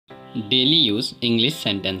Daily use English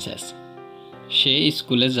sentences. She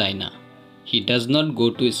school যায় না. He does not go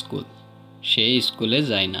to school. সে স্কুলে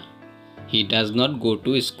যায় না. He does not go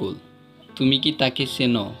to school. তুমি কি তাকে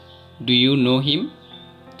চেনো? Do you know him?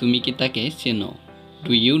 তুমি কি তাকে চেনো?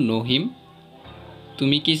 Do you know him?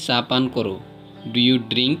 তুমি কি চা পান করো? Do you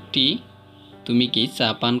drink tea? তুমি কি চা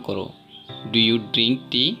পান করো? Do you drink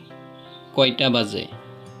tea? কয়টা বাজে?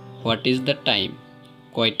 What is the time?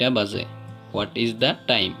 কয়টা বাজে? What is the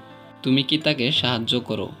time? তুমি কি তাকে সাহায্য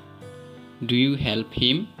করো? Do you help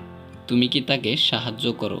him? তুমি কি তাকে সাহায্য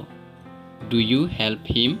করো? Do you help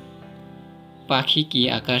him? পাখি কি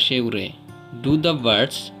আকাশে উড়ে? Do the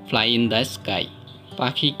birds fly in the sky?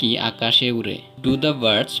 পাখি কি আকাশে উড়ে? Do the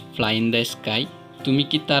birds fly in the sky? তুমি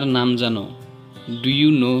কি তার নাম জানো? Do you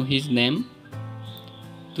know his name?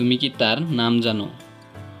 তুমি কি তার নাম জানো?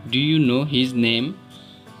 Do you know his name?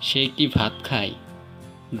 সে কি ভাত খায়?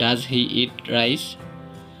 Does he eat rice?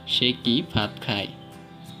 সে কি ভাত খায়?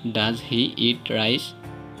 Does he eat rice?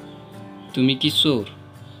 তুমি কি চোর?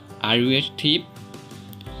 Are you a thief?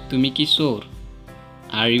 তুমি কি চোর?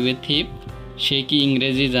 Are you a thief? সে কি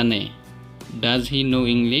ইংরেজি জানে? Does he know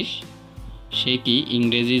English? সে কি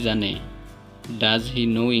ইংরেজি জানে? Does he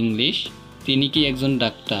know English? তিনি কি একজন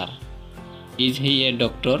doctor? Is he a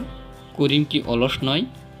doctor? করিম কি অলস নয়?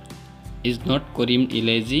 Is not Karim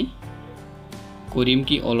lazy? করিম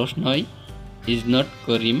কি অলস নয়? Is not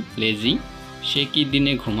Karim lazy? সে কি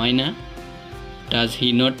দিনে ঘুমায় না? Does he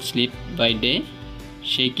not sleep by day?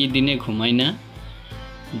 সে কি দিনে ঘুমায় না?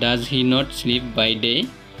 Does he not sleep by day?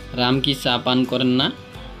 Ram কি চা পান করেন না?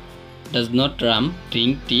 Does not Ram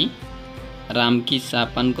drink tea? Ram কি চা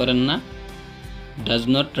পান করেন না? Does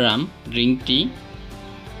not Ram drink tea?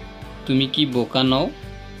 তুমি কি বোকা নও?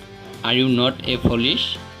 Are you not a foolish?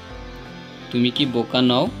 তুমি কি বোকা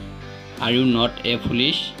নও? Are you not a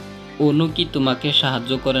foolish? অনু কি তোমাকে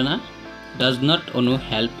সাহায্য করে না? Does not Anu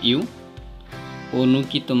help you? অনু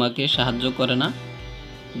কি তোমাকে সাহায্য করে না?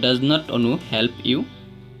 Does not Anu help you?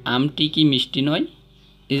 আমটি কি মিষ্টি নয়?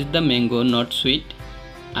 Is the mango not sweet?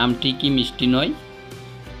 আমটি কি মিষ্টি নয়?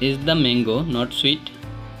 Is the mango not sweet?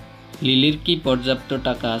 লিলির কি পর্যাপ্ত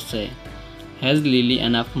টাকা আছে? Has Lily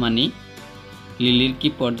enough money? লিলির কি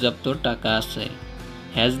পর্যাপ্ত টাকা আছে?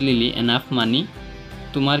 Has Lily enough money?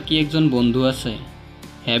 তোমার কি একজন বন্ধু আছে?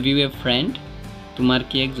 Have you a friend? তোমার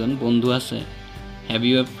কি একজন বন্ধু আছে? Have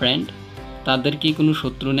you a friend? তাদের কি কোনো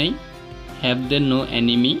শত্রু নেই? Have they no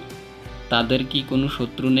enemy? তাদের কি কোনো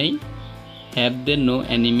শত্রু নেই? Have they no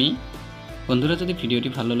enemy? বন্ধুরা, যদি ভিডিওটি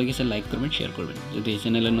ভালো লেগেছে লাইক করবেন, শেয়ার করবেন। যদি এই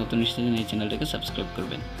চ্যানেলে নতুন এসেছেন এই চ্যানেলটাকে সাবস্ক্রাইব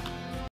করবেন।